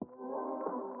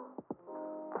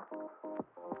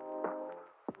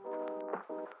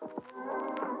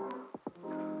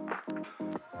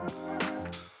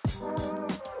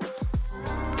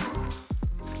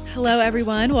Hello,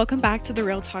 everyone. Welcome back to the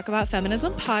Real Talk About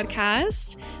Feminism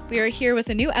podcast. We are here with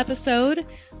a new episode.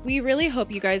 We really hope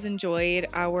you guys enjoyed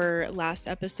our last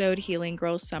episode, Healing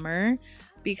Girls Summer,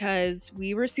 because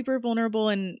we were super vulnerable,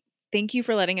 and thank you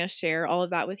for letting us share all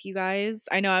of that with you guys.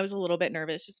 I know I was a little bit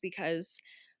nervous just because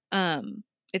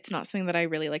it's not something that I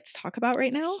really like to talk about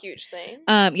right now. It's a huge thing.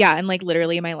 Yeah, and like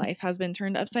literally my life has been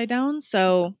turned upside down.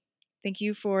 So thank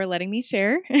you for letting me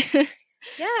share.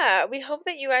 Yeah, we hope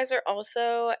that you guys are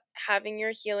also having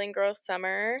your Healing Girl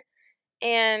Summer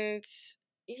and,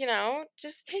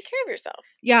 just take care of yourself.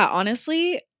 Yeah,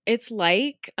 honestly, it's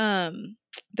like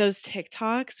those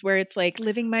TikToks where it's like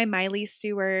living my Miley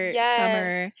Stewart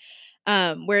summer.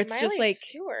 Where it's Miley just like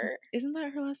Stewart. Isn't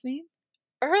that her last name?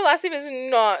 Her last name is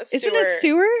not Stewart. Isn't it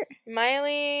Stewart?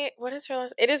 Miley, what is her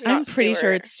last? It is not I'm pretty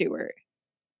sure it's Stewart.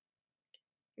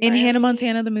 Miley? In Hannah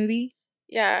Montana, the movie?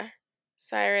 Yeah.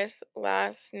 Cyrus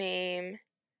last name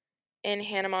in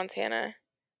Hannah Montana.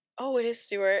 Oh, it is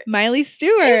Stewart. Miley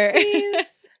Stewart. Okay,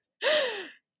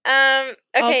 I'll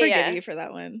forgive you for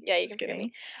that one. Yeah, you just can forgive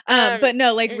me. But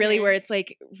no, like really where it's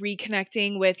like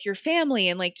reconnecting with your family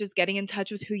and like just getting in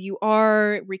touch with who you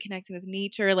are, reconnecting with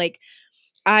nature. Like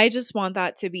I just want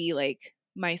that to be like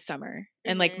my summer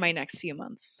and like my next few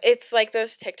months. It's like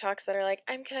those TikToks that are like,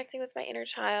 I'm connecting with my inner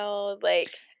child.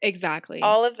 Like exactly.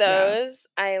 All of those.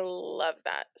 Yeah. I love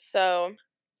that. So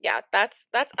yeah, that's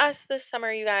us this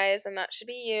summer, you guys, and that should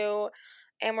be you.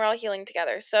 And we're all healing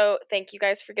together. So thank you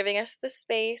guys for giving us the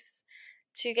space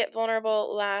to get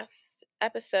vulnerable last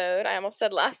episode. I almost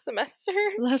said last semester.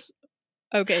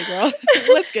 Okay, girl.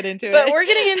 Let's get into it. But we're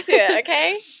getting into it,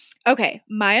 okay? Okay.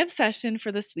 My obsession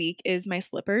for this week is my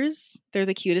slippers. They're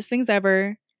the cutest things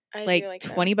ever. I like do like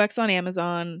 $20 on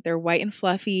Amazon. They're white and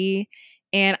fluffy.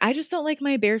 And I just don't like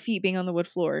my bare feet being on the wood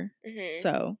floor.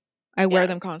 So I wear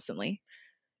them constantly.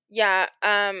 Yeah.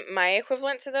 My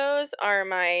equivalent to those are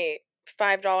my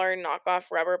 $5 knockoff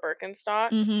rubber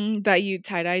Birkenstocks. That you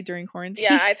tie-dyed during quarantine.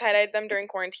 Yeah, I tie-dyed them during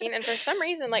quarantine. And for some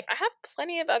reason, like I have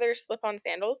plenty of other slip-on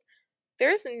sandals.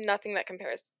 There's nothing that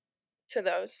compares to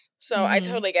those. So I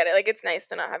totally get it. Like it's nice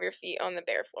to not have your feet on the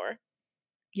bare floor.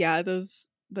 Yeah, those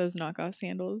knockoff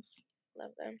sandals.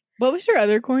 Love them. What was your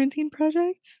other quarantine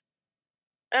project?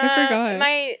 I forgot.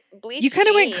 My bleach. You kind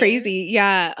of went crazy.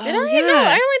 Yeah. Did I? Yeah. No,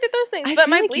 I only did those things. But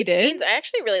my like bleach jeans I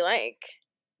actually really like.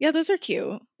 Yeah, those are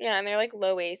cute. Yeah, and they're like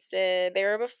low-waisted. They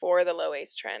were before the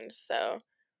low-waist trend, so.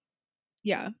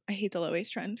 Yeah, I hate the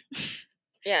low-waist trend.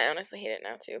 Yeah, I honestly hate it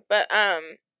now too. But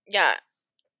yeah.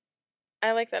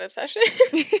 I like that obsession.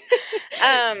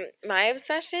 My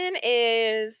obsession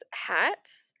is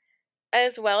hats,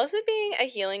 as well as it being a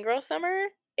healing girl summer.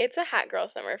 It's a hat girl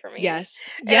summer for me. Yes.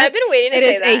 And I've been waiting to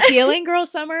say that. It is a healing girl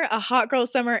summer, a hot girl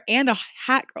summer, and a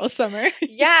hat girl summer.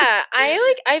 Yeah,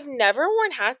 I've never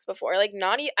worn hats before. Like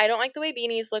I don't like the way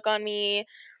beanies look on me.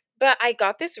 But I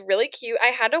got this really cute, I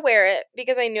had to wear it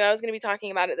because I knew I was going to be talking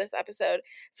about it this episode.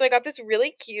 So I got this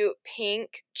really cute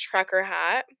pink trucker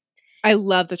hat. I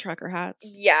love the trucker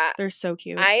hats. Yeah. They're so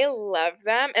cute. I love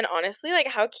them. And honestly, like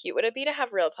how cute would it be to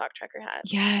have Real Talk trucker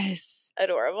hats? Yes.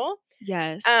 Adorable.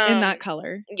 Yes. In that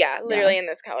color. Yeah, literally in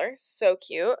this color. So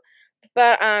cute.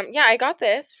 But yeah, I got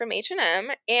this from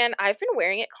H&M and I've been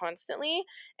wearing it constantly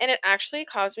and it actually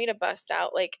caused me to bust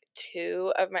out like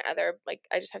two of my other, like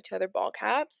I just have two other ball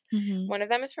caps. One of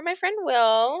them is for my friend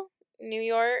Will, New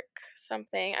York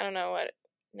something. I don't know what.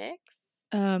 Knicks?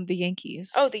 The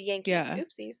Yankees. Oh, the Yankees. Yeah.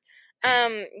 Oopsies.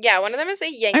 Yeah, one of them is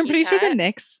a Yankees I'm pretty hat. sure the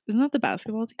Knicks. Isn't that the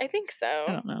basketball team? I think so.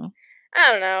 I don't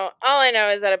know. All I know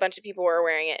is that a bunch of people were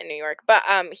wearing it in New York. But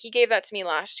he gave that to me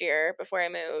last year before I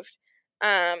moved.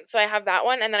 So I have that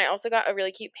one, and then I also got a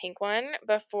really cute pink one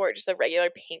before, just a regular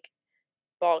pink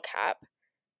ball cap.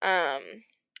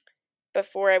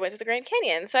 Before I went to the Grand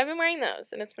Canyon. So I've been wearing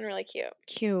those, and it's been really cute.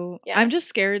 Cute. Yeah. I'm just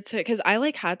scared because I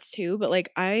like hats too, but like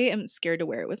I am scared to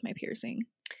wear it with my piercing.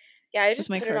 Yeah, I just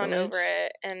put it on over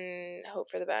it and hope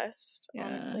for the best,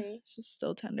 honestly. It's just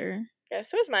still tender. Yeah,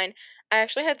 so is mine. I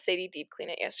actually had Sadie deep clean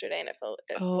it yesterday, and it felt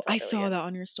I really saw good. that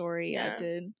on your story. Yeah, I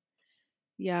did.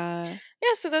 Yeah.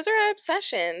 Yeah, so those are our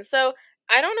obsessions. So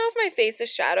I don't know if my face is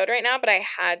shadowed right now, but I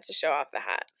had to show off the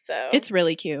hat. So it's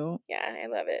really cute. Yeah, I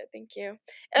love it. Thank you.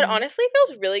 It honestly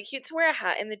feels really cute to wear a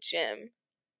hat in the gym.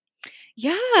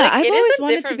 Yeah, like, I've always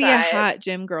wanted to be a hat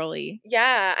gym girly.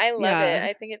 Yeah, I love it.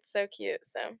 I think it's so cute.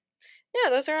 So yeah,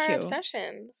 those are our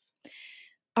obsessions.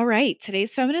 All right,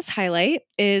 today's feminist highlight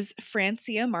is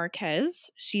Francia Marquez.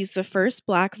 She's the first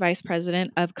Black vice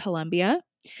president of Colombia,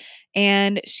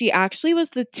 and she actually was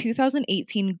the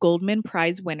 2018 Goldman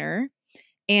Prize winner.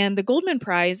 And the Goldman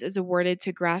Prize is awarded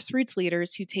to grassroots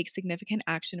leaders who take significant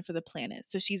action for the planet.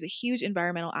 So she's a huge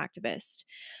environmental activist.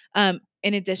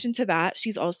 In addition to that,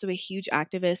 she's also a huge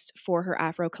activist for her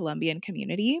Afro-Colombian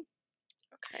community.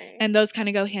 Okay. And those kind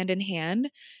of go hand in hand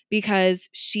because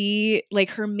she,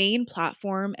 like, her main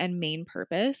platform and main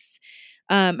purpose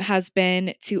has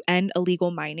been to end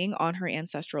illegal mining on her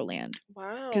ancestral land.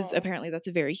 Because Wow. apparently that's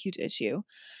a very huge issue.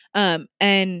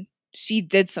 And she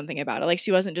did something about it. Like,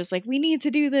 she wasn't just like, we need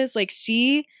to do this. Like,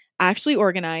 she actually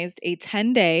organized a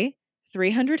 10-day,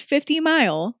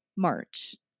 350-mile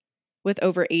march with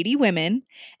over 80 women,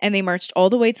 and they marched all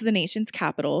the way to the nation's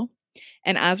capital.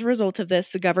 And as a result of this,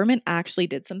 the government actually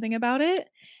did something about it.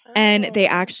 And they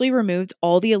Oh. actually removed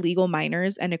all the illegal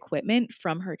miners and equipment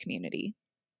from her community.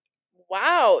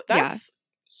 Wow, Yeah. that's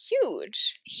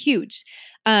huge. Huge.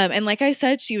 And like I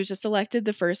said, she was just elected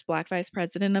the first Black vice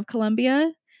president of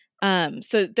Colombia.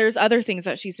 So there's other things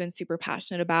that she's been super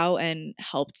passionate about and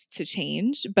helped to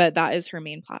change, but that is her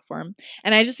main platform.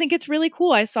 And I just think it's really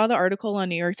cool. I saw the article on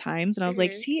New York Times and I was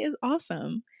like, Mhm. she is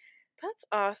awesome. That's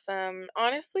awesome.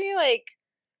 Honestly, like,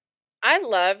 I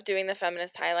love doing the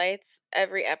feminist highlights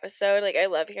every episode. Like, I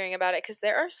love hearing about it because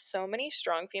there are so many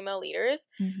strong female leaders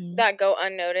Mhm. that go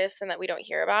unnoticed and that we don't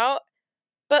hear about.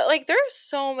 But, like, there are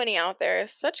so many out there,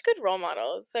 such good role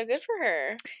models. So good for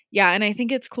her. Yeah, and I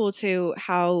think it's cool too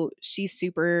how she's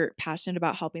super passionate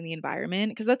about helping the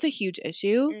environment because that's a huge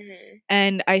issue. Mhm.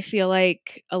 And I feel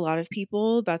like a lot of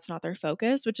people, that's not their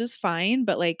focus, which is fine,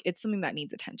 but like it's something that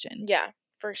needs attention. Yeah,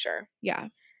 for sure. Yeah.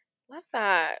 Love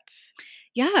that.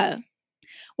 Yeah.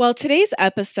 Well, today's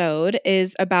episode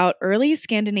is about early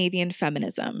Scandinavian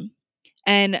feminism.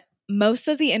 And most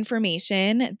of the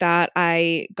information that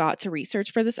I got to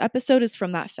research for this episode is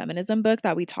from that feminism book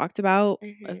that we talked about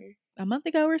Mhm. a month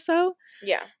ago or so.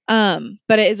 Yeah.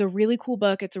 But it is a really cool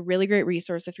book. It's a really great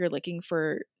resource if you're looking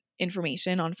for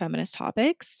information on feminist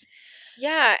topics.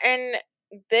 Yeah, and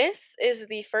this is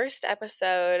the first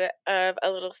episode of a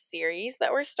little series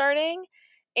that we're starting.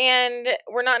 And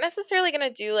we're not necessarily going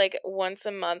to do like once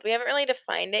a month. We haven't really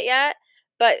defined it yet,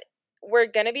 but we're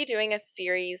going to be doing a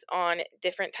series on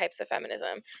different types of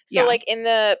feminism. So, Yeah. like in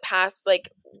the past, like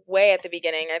way at the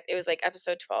beginning, it was like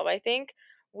episode 12, I think,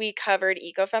 we covered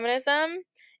ecofeminism.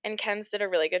 And Ken's did a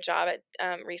really good job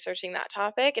at researching that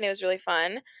topic, and it was really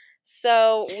fun.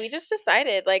 So we just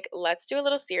decided, like, let's do a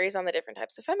little series on the different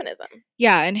types of feminism.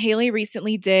 Yeah, and Haley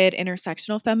recently did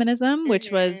intersectional feminism,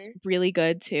 which was Mhm. really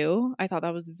good too. I thought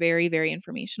that was very, very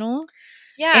informational.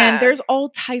 And Yeah. there's all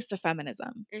types of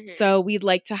feminism. Mhm. So we'd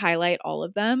like to highlight all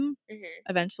of them Mhm.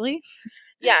 eventually.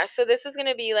 Yeah, so this is going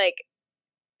to be like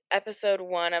episode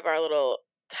 1 of our little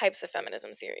types of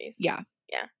feminism series. Yeah.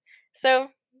 Yeah. So,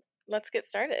 let's get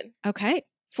started. Okay.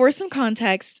 For some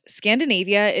context,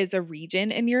 Scandinavia is a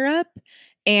region in Europe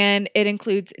and it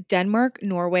includes Denmark,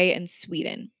 Norway, and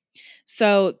Sweden.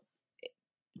 So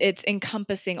it's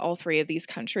encompassing all three of these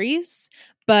countries,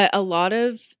 but a lot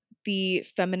of the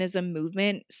feminism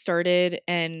movement started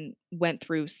and went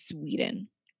through Sweden.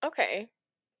 Okay.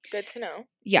 Good to know.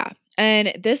 Yeah.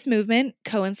 And this movement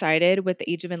coincided with the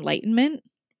Age of Enlightenment,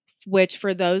 which,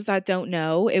 for those that don't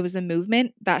know, it was a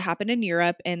movement that happened in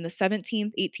Europe in the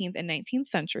 17th, 18th, and 19th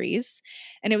centuries.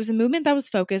 And it was a movement that was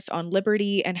focused on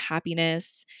liberty and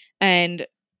happiness. And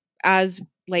as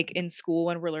like in school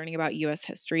when we're learning about US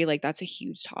history, like that's a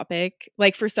huge topic.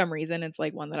 Like for some reason it's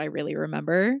like one that I really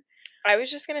remember. I was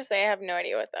just going to say I have no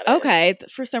idea what that Okay,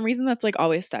 is. for some reason that's like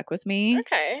always stuck with me.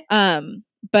 Okay.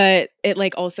 But it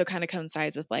like also kind of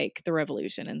coincides with like the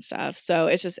revolution and stuff. So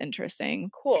it's just interesting.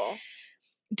 Cool.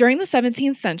 During the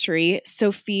 17th century,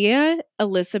 Sophia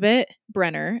Elisabeth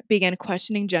Brenner began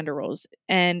questioning gender roles,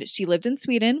 and she lived in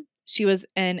Sweden. She was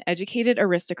an educated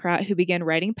aristocrat who began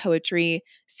writing poetry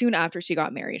soon after she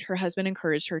got married. Her husband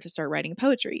encouraged her to start writing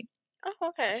poetry. Oh,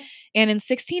 okay. And in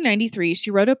 1693,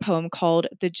 she wrote a poem called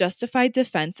The Justified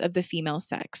Defense of the Female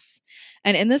Sex.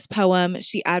 And in this poem,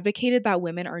 she advocated that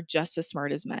women are just as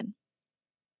smart as men,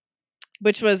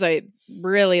 which was a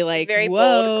really like, Very bold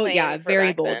whoa. claim Yeah, for very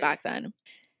back bold then. back then.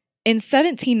 In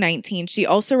 1719, she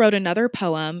also wrote another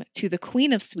poem to the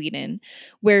Queen of Sweden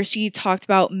where she talked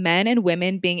about men and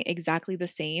women being exactly the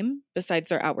same besides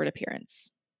their outward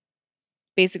appearance.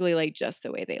 Basically, like just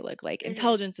the way they look. Like Mhm.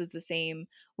 intelligence is the same,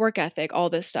 work ethic, all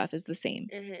this stuff is the same,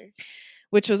 Mhm.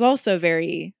 which was also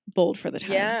very bold for the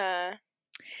time. Yeah.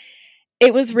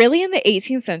 It was really in the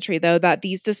 18th century, though, that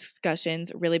these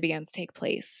discussions really began to take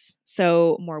place.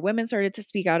 So more women started to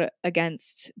speak out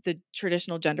against the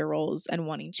traditional gender roles and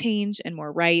wanting change and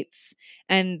more rights.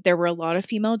 And there were a lot of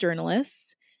female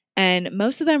journalists, and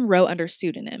most of them wrote under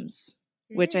pseudonyms,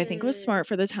 which I think was Mm. smart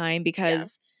for the time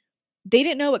because they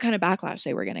didn't know what kind of backlash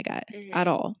they were going to get at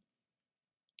Mhm. all.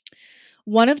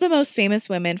 One of the most famous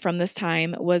women from this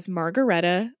time was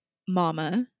Margareta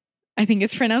Mama. I think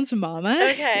it's pronounced Mama.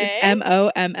 It's Okay.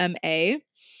 Momma.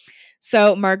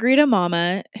 So Margarita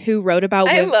Mama, who wrote about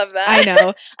I women. love that.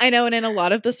 I know. And in a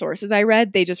lot of the sources I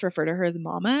read, they just refer to her as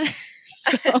Mama.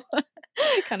 So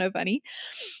kind of funny.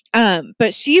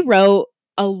 But she wrote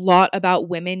a lot about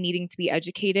women needing to be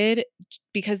educated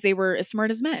because they were as smart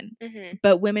as men. Mhm.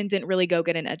 But women didn't really go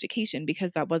get an education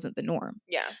because that wasn't the norm.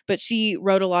 Yeah. But she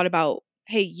wrote a lot about,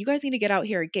 hey, you guys need to get out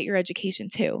here and get your education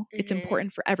too. It's Mhm.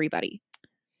 important for everybody.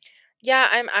 Yeah,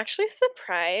 I'm actually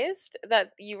surprised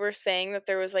that you were saying that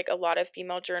there was like a lot of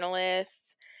female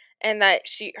journalists and that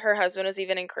her husband was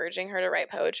even encouraging her to write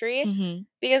poetry Mm-hmm.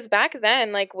 because back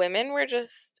then like women were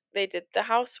just they did the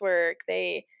housework,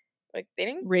 they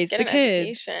didn't Raise get the an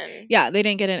kids. education. Yeah, they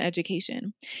didn't get an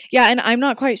education. Yeah, and I'm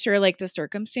not quite sure like the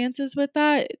circumstances with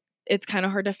that. It's kind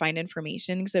of hard to find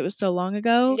information because it was so long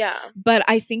ago. Yeah. But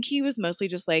I think he was mostly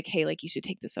just like, hey, like you should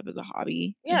take this up as a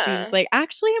hobby. And she was just Yeah. like,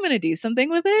 actually, I'm gonna do something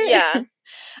with Yeah.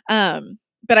 it.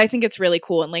 But I think it's really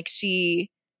cool. And like she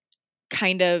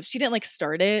didn't like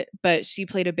start it, but she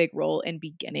played a big role in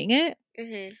beginning it.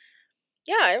 Mhm.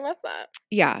 Yeah, I love that.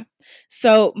 Yeah.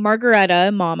 So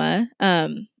Margareta Mama,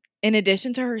 in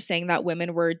addition to her saying that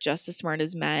women were just as smart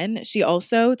as men, she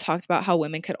also talked about how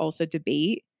women could also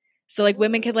debate. So like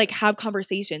women could like have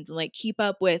conversations and like keep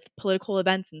up with political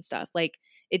events and stuff. Like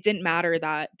it didn't matter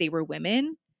that they were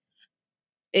women.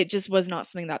 It just was not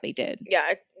something that they did.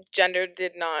 Yeah, gender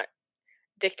did not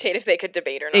dictate if they could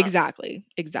debate or not. Exactly.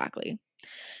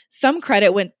 Some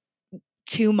credit went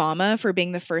to Mama for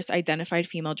being the first identified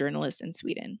female journalist in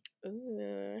Sweden.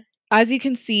 Ooh. As you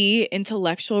can see,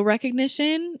 intellectual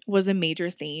recognition was a major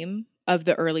theme of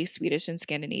the early Swedish and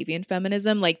Scandinavian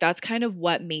feminism. Like that's kind of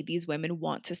what made these women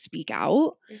want to speak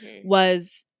out Mhm.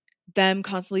 was them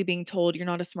constantly being told you're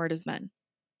not as smart as men.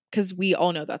 Because we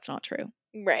all know that's not true.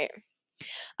 Right.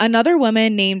 Another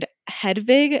woman named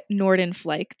Hedvig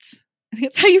Nordenfliegt. I think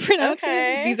that's how you pronounce it.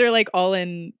 Okay. These are like all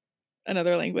in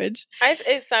another language.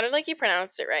 It sounded like you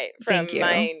pronounced it right Thank from you.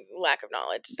 my lack of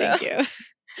knowledge. So. Thank you.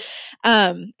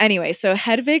 Anyway, so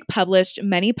Hedvig published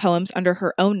many poems under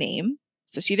her own name.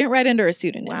 So she didn't write under a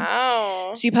pseudonym.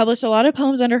 Wow. She published a lot of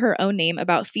poems under her own name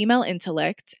about female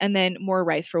intellect and then more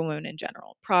rights for women in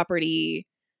general. Property,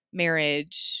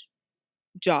 marriage,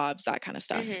 jobs, that kind of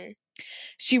stuff. Mhm.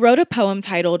 She wrote a poem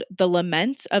titled The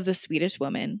Lament of the Swedish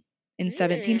Woman in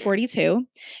 1742,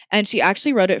 and she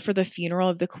actually wrote it for the funeral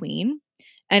of the queen.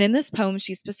 And in this poem,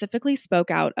 she specifically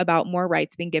spoke out about more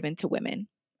rights being given to women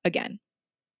again.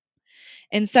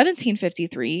 In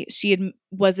 1753, she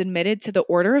was admitted to the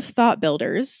Order of Thought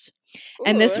Builders.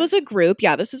 And this Ooh. was a group.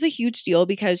 Yeah, this was a huge deal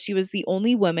because she was the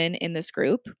only woman in this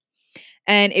group.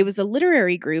 And it was a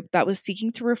literary group that was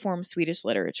seeking to reform Swedish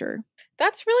literature.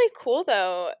 That's really cool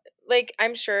though. Like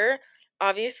I'm sure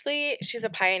obviously she's a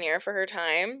pioneer for her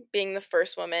time, being the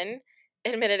first woman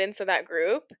admitted into that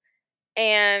group.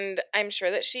 And I'm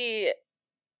sure that she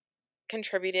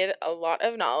contributed a lot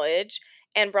of knowledge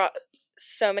and brought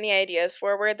so many ideas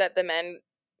forward that the men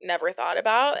never thought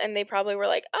about. And they probably were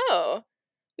like, oh,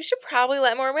 we should probably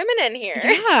let more women in here.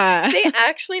 Yeah. They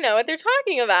actually know what they're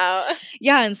talking about.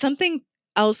 Yeah. And something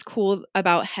else cool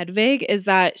about Hedvig is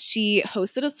that she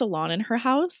hosted a salon in her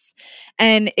house.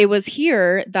 And it was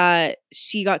here that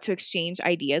she got to exchange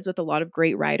ideas with a lot of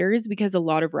great writers because a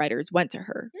lot of writers went to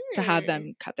her to have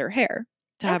them cut their hair.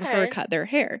 To have her cut their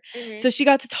hair. Mhm. So she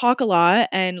got to talk a lot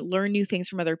and learn new things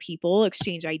from other people,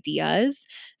 exchange ideas.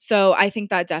 So I think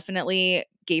that definitely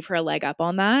gave her a leg up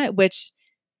on that, which,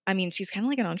 I mean, she's kind of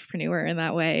like an entrepreneur in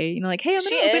that way. You know, like, hey, I'm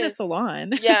going to open a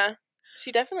salon. Yeah,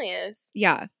 she definitely is.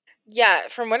 Yeah. Yeah,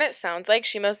 from what it sounds like,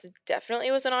 she most definitely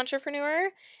was an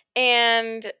entrepreneur.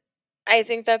 And I just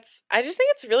think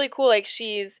it's really cool. Like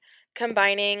she's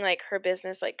combining like her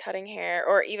business, like cutting hair,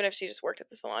 or even if she just worked at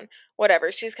the salon,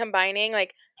 whatever. She's combining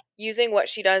like using what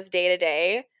she does day to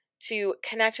day to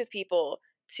connect with people,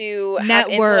 to have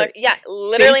Network. Yeah,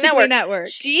 literally Basically network.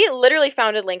 She literally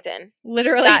founded LinkedIn.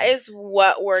 Literally. That is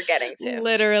what we're getting to.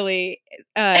 Literally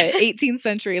 18th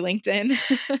century LinkedIn.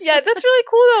 Yeah, that's really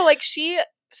cool though. Like she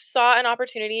saw an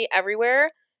opportunity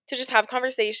everywhere to just have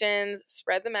conversations,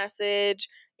 spread the message,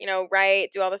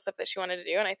 write, do all the stuff that she wanted to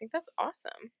do. And I think that's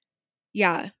awesome.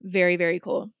 Yeah, very, very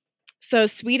cool. So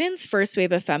Sweden's first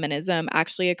wave of feminism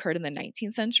actually occurred in the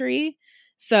 19th century.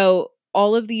 So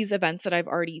all of these events that I've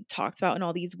already talked about and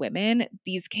all these women,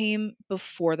 these came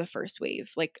before the first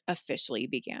wave, like officially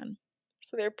began.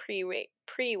 So they're pre-wave.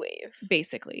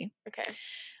 Basically. Okay.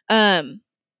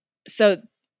 So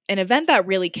an event that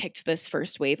really kicked this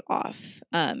first wave off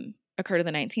occurred in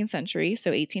the 19th century,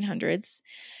 so 1800s.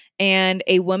 And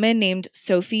a woman named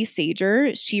Sophie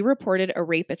Sager, she reported a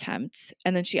rape attempt,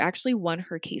 and then she actually won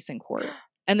her case in court.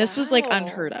 And this was like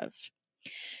unheard Wow. of.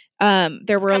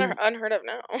 There It's were kind of unheard of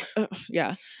now.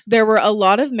 yeah, there were a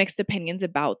lot of mixed opinions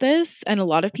about this, and a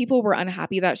lot of people were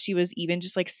unhappy that she was even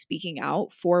just like speaking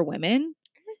out for women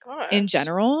Oh my in gosh.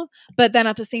 general. But then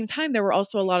at the same time, there were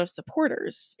also a lot of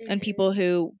supporters and Mhm. people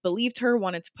who believed her,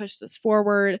 wanted to push this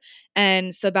forward.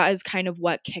 And so that is kind of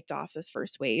what kicked off this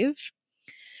first wave.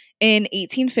 In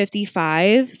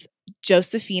 1855,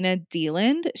 Josephina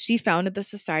Deland, she founded the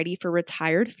Society for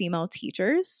Retired Female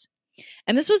Teachers.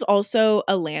 And this was also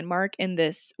a landmark in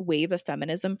this wave of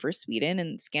feminism for Sweden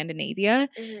and Scandinavia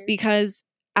Mhm. because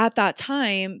at that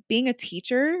time, being a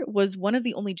teacher was one of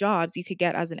the only jobs you could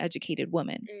get as an educated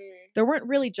woman. There weren't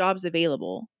really jobs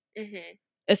available, Mhm.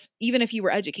 even if you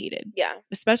were educated, Yeah.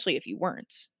 especially if you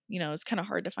weren't. You know, it's kind of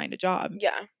hard to find a job.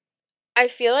 Yeah. I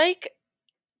feel like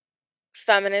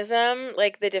feminism,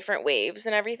 like the different waves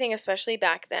and everything, especially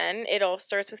back then, it all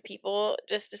starts with people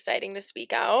just deciding to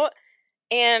speak out.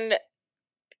 And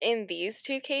in these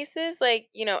two cases, like,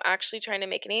 actually trying to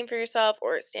make a name for yourself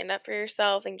or stand up for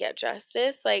yourself and get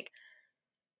justice, like,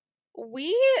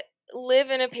 we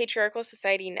live in a patriarchal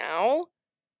society now.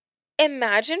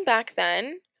 Imagine back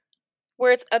then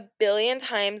where it's a billion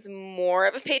times more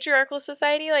of a patriarchal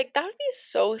society. Like, that would be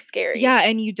so scary. Yeah,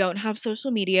 and you don't have social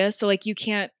media, so like you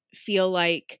can't feel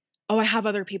like, oh, I have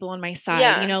other people on my side. You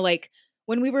Yeah. know, like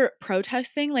when we were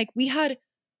protesting, like we had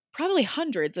probably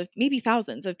hundreds of maybe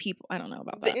thousands of people. I don't know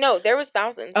about that. No, there was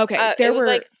thousands. Okay, It there was were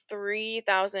like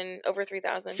 3,000, over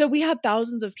 3,000. so we had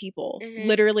thousands of people Mhm.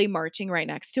 literally marching right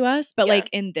next to us, but Yeah. like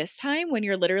in this time when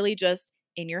you're literally just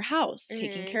in your house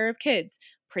taking Mhm. care of kids,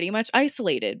 pretty much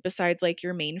isolated besides like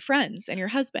your main friends and your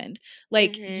husband.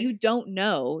 Like Mhm. you don't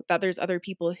know that there's other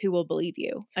people who will believe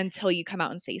you until you come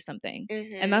out and say something.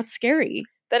 Mhm. And that's scary.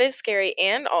 That is scary.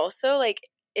 And also, like,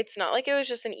 it's not like it was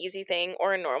just an easy thing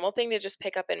or a normal thing to just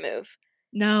pick up and move.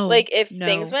 No. Like, if no.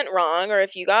 things went wrong or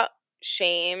if you got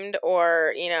shamed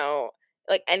or,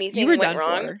 like anything You were went done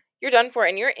wrong, for. you're done for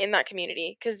and you're in that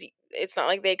community because it's not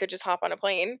like they could just hop on a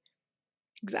plane.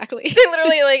 Exactly. They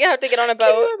literally, like, have to get on a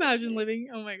boat. Can you imagine living?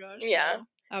 Oh my gosh. Yeah.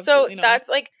 No, So absolutely not. that's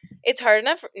like, it's hard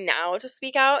enough now to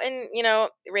speak out and,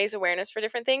 raise awareness for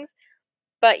different things.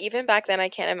 But even back then, I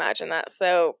can't imagine that.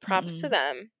 So props to Mm-mm.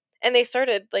 them. And they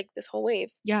started like this whole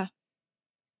wave. Yeah.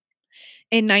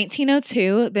 In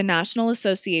 1902, the National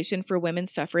Association for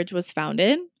Women's Suffrage was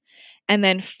founded. And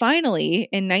then finally,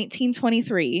 in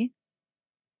 1923,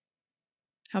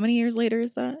 how many years later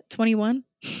is that? 21?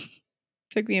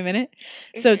 Took me a minute.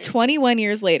 So, Mhm. 21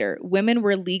 years later, women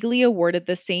were legally awarded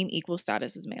the same equal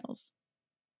status as males.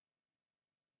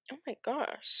 Oh my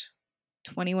gosh.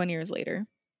 21 years later.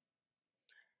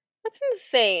 That's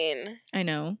insane. I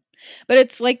know. But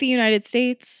it's like the United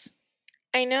States.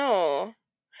 I know.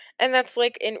 And that's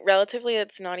like relatively,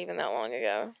 it's not even that long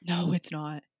ago. No, it's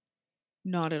not.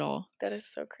 Not at all. That is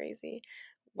so crazy.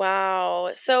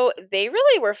 Wow. So they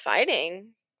really were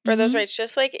fighting for those Mhm. rights,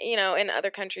 just like, in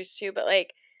other countries too. But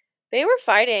like, they were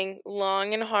fighting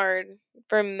long and hard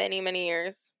for many, many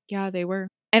years. Yeah, they were.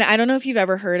 And I don't know if you've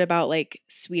ever heard about like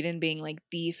Sweden being like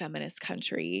the feminist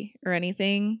country or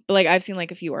anything, but like I've seen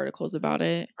like a few articles about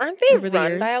it. Aren't they over the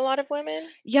run by a years. lot of women?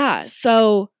 Yeah,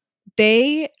 so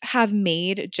they have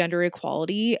made gender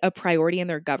equality a priority in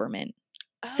their government.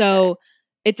 Okay. So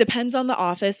it depends on the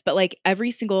office, but like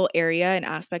every single area and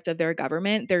aspect of their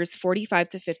government, there's 45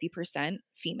 to 50%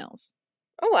 females.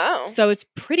 Oh, wow. So it's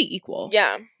pretty equal.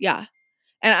 Yeah. Yeah.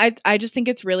 And I just think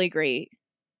it's really great.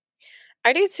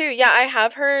 I do too. Yeah, I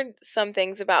have heard some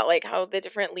things about like how the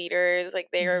different leaders, like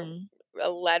they are Mhm.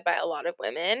 led by a lot of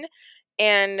women.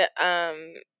 And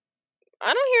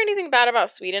I don't hear anything bad about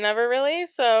Sweden ever really.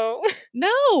 So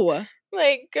No.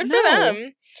 like good for No.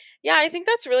 them. Yeah, I think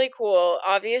that's really cool.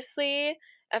 Obviously,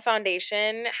 a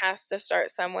foundation has to start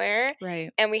somewhere.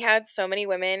 Right. And we had so many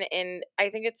women, and I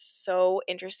think it's so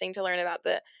interesting to learn about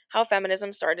how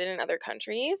feminism started in other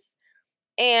countries.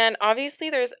 And obviously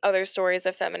there's other stories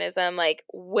of feminism like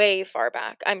way far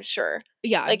back, I'm sure.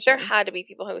 Yeah, Like I'm there sure. had to be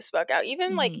people who spoke out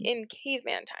even like Mhm. in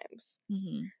caveman times.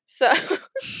 Mhm. So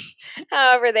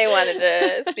however they wanted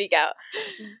to speak out.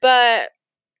 But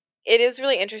it is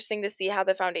really interesting to see how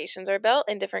the foundations are built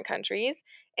in different countries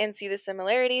and see the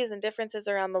similarities and differences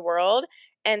around the world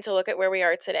and to look at where we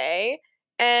are today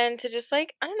and to just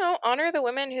like, I don't know, honor the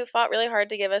women who fought really hard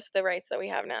to give us the rights that we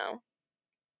have now.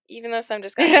 Even though some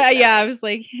just got taken Yeah, I away. was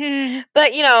like,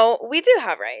 But, we do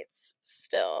have rights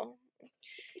still.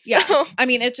 Yeah. So, I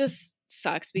mean, it just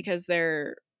sucks because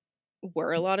they're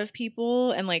were a lot of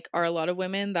people and like are a lot of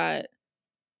women that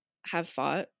have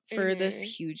fought for this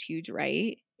huge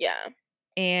right. Yeah.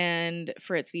 And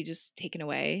for it to be just taken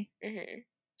away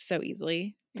so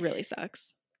easily really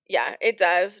sucks. Yeah, it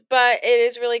does. But it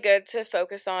is really good to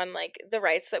focus on like the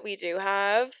rights that we do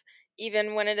have,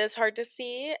 even when it is hard to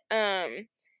see.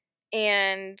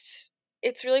 And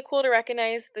it's really cool to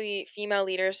recognize the female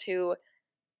leaders who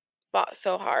fought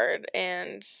so hard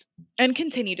and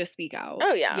continue to speak out.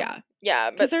 Oh yeah. Yeah.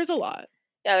 Yeah, because there's a lot.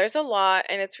 Yeah, there's a lot,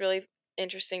 and it's really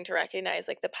interesting to recognize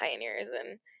like the pioneers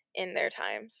in their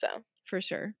time. So for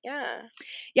sure.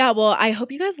 Yeah, well, I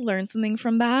hope you guys learned something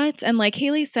from that. And like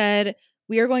Haley said,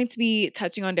 we are going to be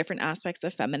touching on different aspects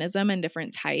of feminism and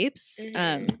different types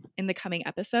in the coming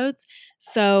episodes.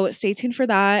 So stay tuned for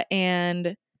that,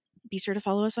 and be sure to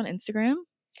follow us on Instagram.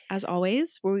 As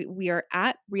always, we are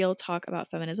at Real Talk About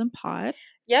Feminism Pod.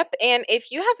 Yep. And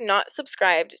if you have not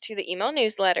subscribed to the email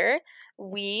newsletter,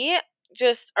 we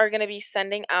just are going to be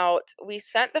sending out. We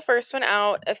sent the first one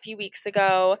out a few weeks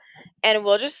ago, and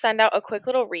we'll just send out a quick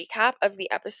little recap of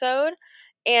the episode.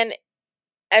 And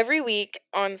every week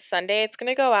on Sunday, it's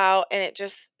going to go out, and it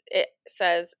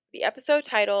says the episode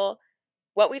title,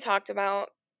 what we talked about,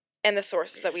 and the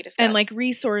sources that we discussed. And like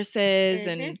resources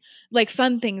and like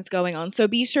fun things going on. So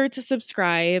be sure to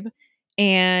subscribe.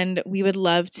 And we would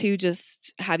love to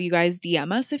just have you guys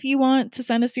DM us if you want to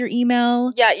send us your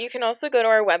email. Yeah, you can also go to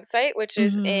our website, which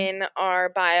is in our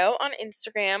bio on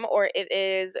Instagram, or it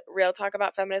is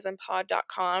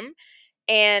realtalkaboutfeminismpod.com.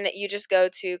 And you just go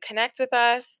to connect with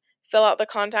us, fill out the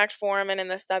contact form, and in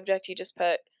the subject, you just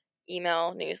put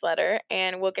email newsletter,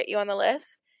 and we'll get you on the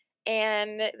list.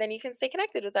 And then you can stay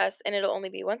connected with us, and it'll only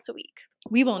be once a week.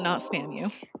 We will not spam you.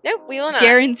 Nope, we will not.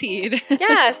 Guaranteed.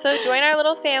 Yeah, so join our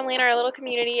little family and our little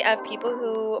community of people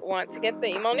who want to get the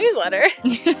email newsletter.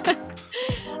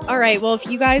 All right, well, if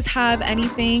you guys have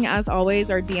anything, as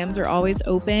always, our DMs are always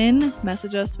open.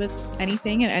 Message us with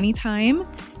anything at any time,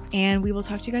 and we will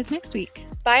talk to you guys next week.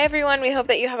 Bye, everyone. We hope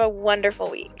that you have a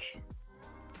wonderful week.